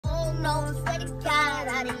know, swear to God,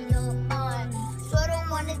 out of your mind. Sure don't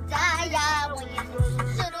wanna die, yeah, when you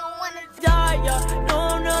sure don't wanna die, yeah. No,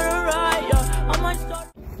 I'm not alright, yeah. I might start.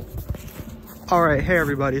 Alright, hey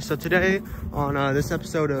everybody. So today on this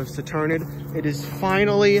episode of Saturnid, it is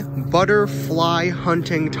finally butterfly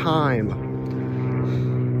hunting time.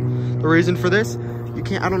 The reason for this,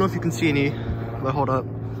 I don't know if you can see any, but hold up.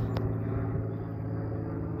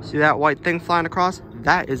 See that white thing flying across?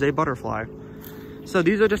 That is a butterfly. So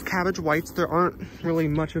these are just cabbage whites. There aren't really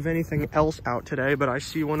much of anything else out today, but I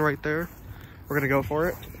see one right there. We're gonna go for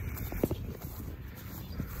it.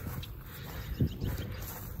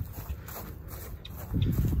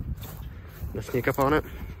 Gonna sneak up on it.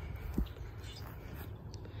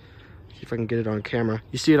 See if I can get it on camera.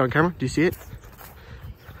 You see it on camera? Do you see it?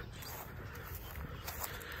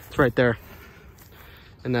 It's right there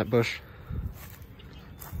in that bush.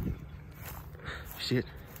 You see it?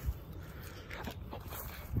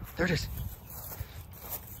 There it is.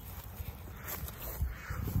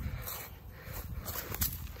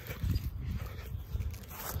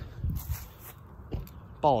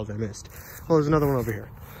 Balls, I missed. Oh, there's another one over here.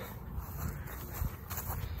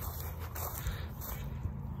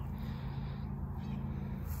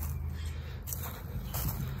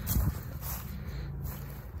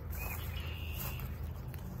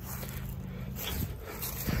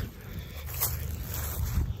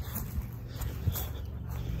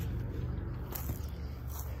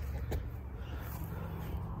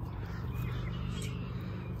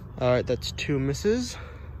 All right, that's 2 misses.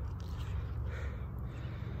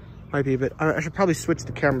 Might be a bit, I should probably switch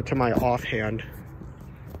the camera to my offhand.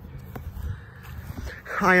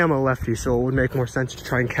 I am a lefty, so it would make more sense to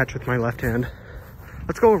try and catch with my left hand.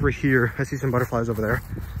 Let's go over here. I see some butterflies over there.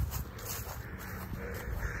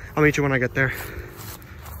 I'll meet you when I get there.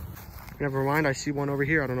 Never mind, I see one over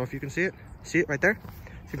here. I don't know if you can see it. See it right there?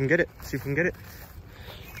 See if you can get it. See if we can get it.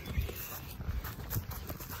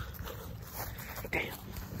 Damn.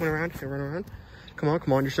 Run around, here, run around.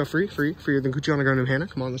 Come on, you're so free, freer than Gucci on the ground in Hannah.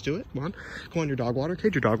 Come on, let's do it, come on, your dog water,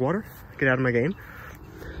 take your dog water. Get out of my game.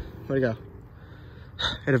 Where'd it go?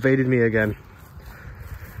 It evaded me again.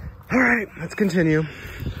 All right, let's continue.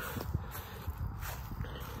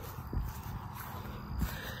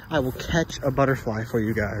 I will catch a butterfly for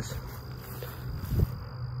you guys.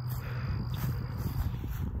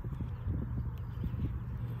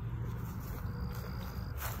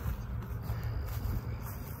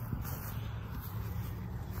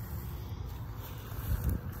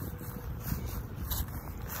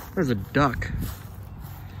 There's a duck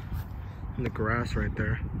in the grass right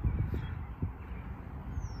there.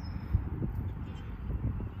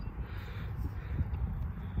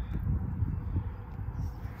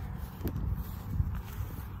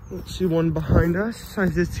 Let's see one behind us. I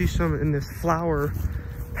did see some in this flower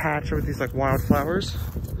patch with these like wildflowers.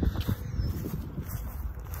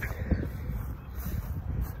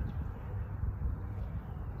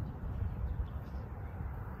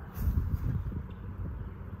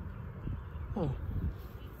 Oh,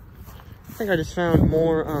 I think I just found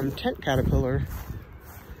more tent caterpillar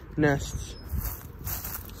nests.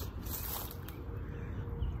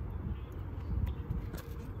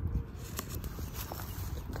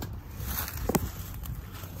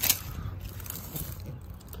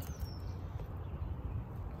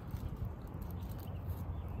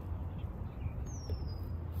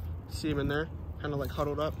 See them in there, kind of like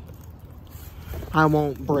huddled up. I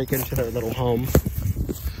won't break into their little home.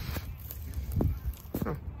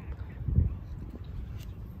 Oh.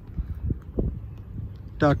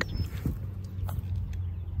 Duck.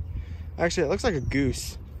 Actually, it looks like a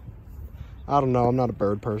goose. I don't know, I'm not a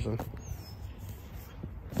bird person.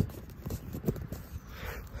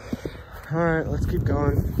 All right, let's keep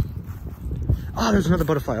going. Oh, there's another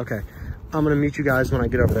butterfly, okay. I'm gonna meet you guys when I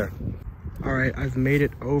get over there. All right, I've made it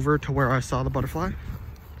over to where I saw the butterfly.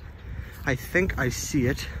 I think I see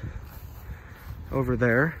it over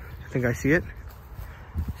there. I think I see it.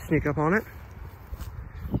 Sneak up on it.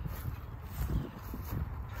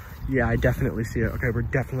 Yeah, I definitely see it. Okay, we're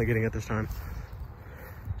definitely getting it this time.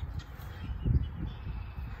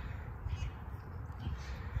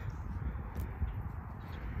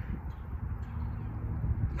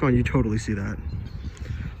 Come on, you totally see that.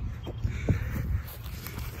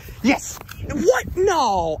 Yes! What?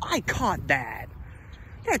 No! I caught that.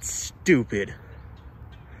 That's stupid.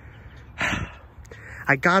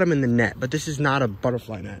 I got him in the net, but this is not a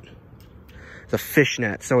butterfly net. It's a fish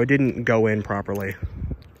net, so it didn't go in properly.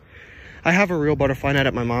 I have a real butterfly net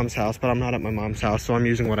at my mom's house, but I'm not at my mom's house, so I'm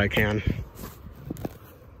using what I can.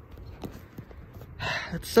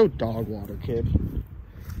 It's so dog water, kid.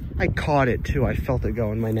 I caught it too. I felt it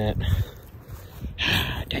go in my net.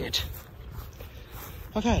 Dang it.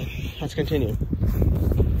 Okay, let's continue.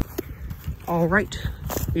 All right,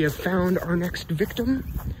 we have found our next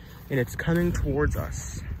victim, and it's coming towards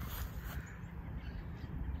us.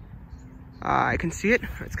 I can see it.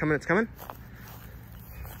 It's coming, it's coming.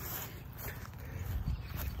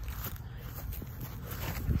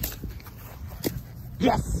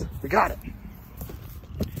 Yes, we got it.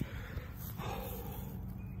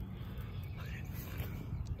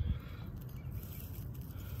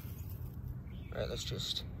 All right, let's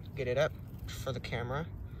just get it up for the camera.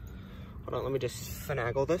 Hold on, let me just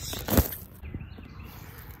finagle this.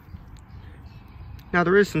 Now,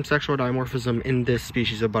 there is some sexual dimorphism in this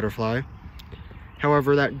species of butterfly.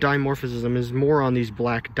 However, that dimorphism is more on these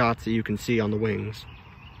black dots that you can see on the wings.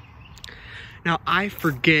 Now, I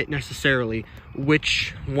forget necessarily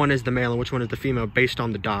which one is the male and which one is the female based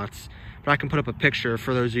on the dots, but I can put up a picture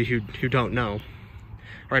for those of you who don't know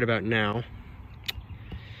right about now.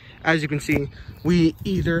 As you can see, we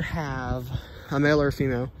either have a male or a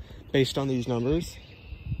female based on these numbers,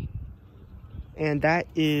 and that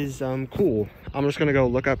is cool. I'm just gonna go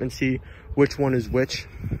look up and see which one is which,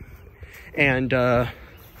 and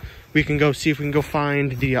we can go see if we can go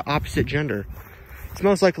find the opposite gender. It's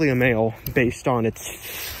most likely a male based on its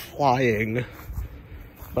flying,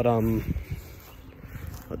 but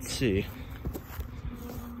let's see.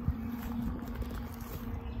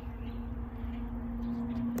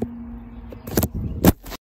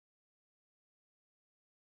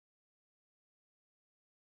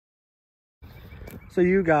 So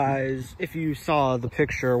you guys, if you saw the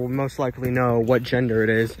picture, will most likely know what gender it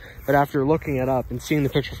is. But after looking it up and seeing the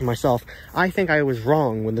picture for myself, I think I was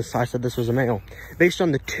wrong when I said this was a male. Based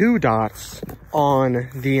on the 2 dots on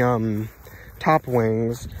the top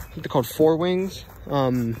wings, I think they're called forewings.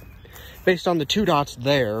 Based on the 2 dots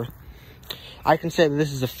there, I can say that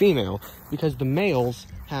this is a female because the males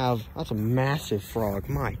have, that's a massive frog,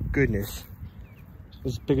 my goodness.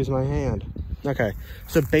 As big as my hand. Okay,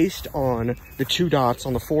 so based on the 2 dots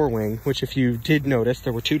on the forewing, which if you did notice,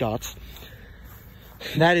 there were 2 dots,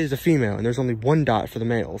 that is a female, and there's only 1 dot for the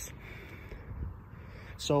males.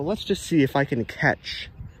 So let's just see if I can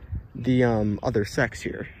catch the other sex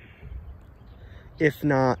here. If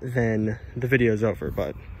not, then the video's over,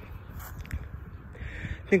 but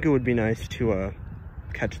I think it would be nice to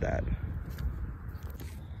catch that.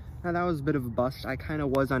 Now that was a bit of a bust. I kind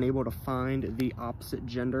of was unable to find the opposite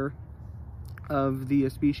gender of the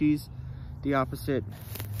species, the opposite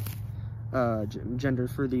gender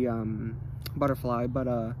for the butterfly,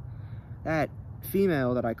 but that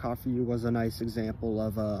female that I caught for you was a nice example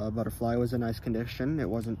of a butterfly. It was a nice condition. It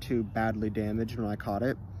wasn't too badly damaged when I caught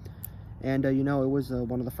it, and you know, it was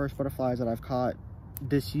one of the first butterflies that I've caught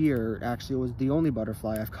this year. Actually, it was the only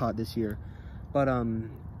butterfly I've caught this year, but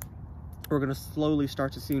we're gonna slowly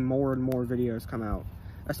start to see more and more videos come out,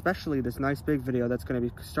 especially this nice big video that's gonna be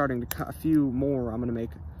starting to a few more I'm gonna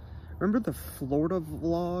make. Remember the Florida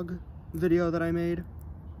vlog video that I made?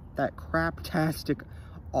 That craptastic,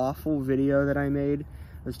 awful video that I made? It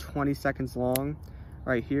was 20 seconds long,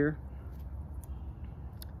 right here.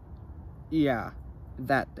 Yeah,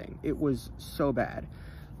 that thing. It was so bad.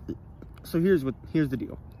 So here's the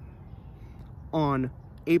deal. On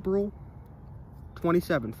April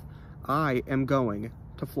 27th, I am going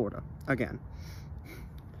to Florida again.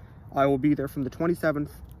 I will be there from the 27th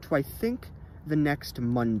to, I think, the next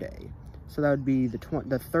Monday. So that would be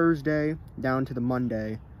the Thursday down to the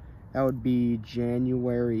Monday. That would be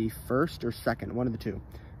January 1st or 2nd, one of the 2.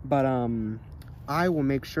 But I will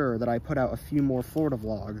make sure that I put out a few more Florida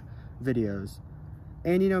vlog videos.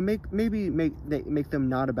 And, you know, maybe make them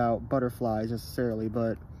not about butterflies necessarily,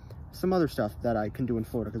 but some other stuff that I can do in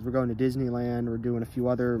Florida, because we're going to Disneyland, we're doing a few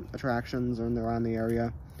other attractions around the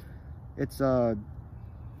area. It's a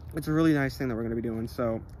really nice thing that we're going to be doing,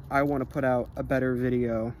 so I want to put out a better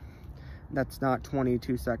video that's not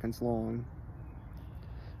 22 seconds long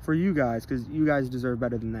for you guys, because you guys deserve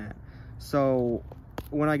better than that. So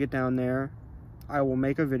when I get down there, I will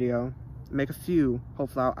make a video, make a few,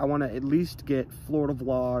 hopefully. I want to at least get Florida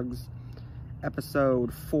Vlogs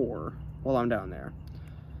episode 4 while I'm down there.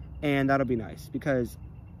 And that'll be nice, because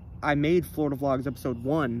I made Florida Vlogs episode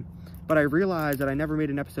 1, but I realized that I never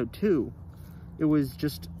made an episode 2. It was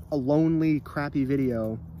just a lonely, crappy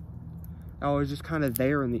video. I was just kind of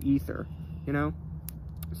there in the ether, you know?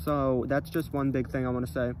 So that's just one big thing I want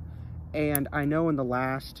to say. And I know in the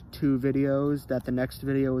last 2 videos that the next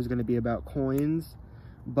video is going to be about coins,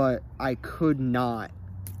 but I could not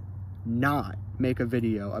make a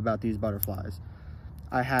video about these butterflies.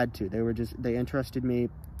 I had to. They interested me.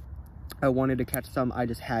 I wanted to catch some. I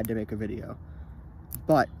just had to make a video.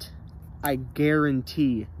 But I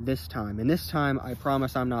guarantee this time, and this time I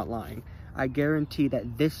promise I'm not lying, I guarantee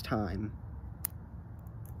that this time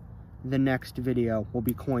the next video will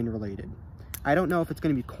be coin related. I don't know if it's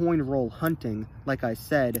going to be coin roll hunting like I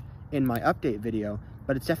said in my update video,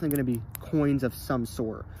 but it's definitely going to be coins of some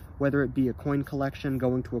sort, whether it be a coin collection,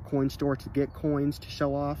 going to a coin store to get coins to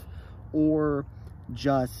show off, or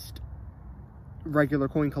just regular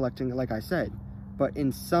coin collecting like I said. But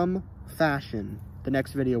in some fashion, the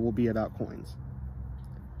next video will be about coins.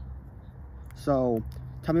 So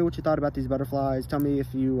tell me what you thought about these butterflies. Tell me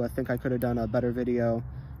if you think I could have done a better video.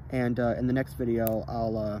 And in the next video,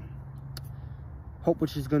 I'll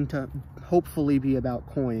which is going to hopefully be about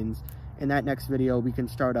coins. In that next video, we can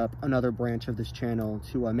start up another branch of this channel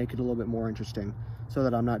to make it a little bit more interesting, so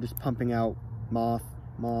that I'm not just pumping out moth,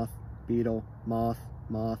 moth, beetle, moth,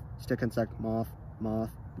 moth, stick insect, moth,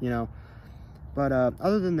 moth, you know. But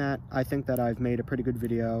other than that, I think that I've made a pretty good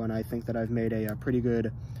video, and I think that I've made a pretty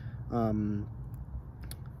good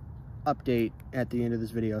update at the end of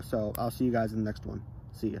this video. So I'll see you guys in the next one.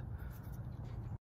 See ya.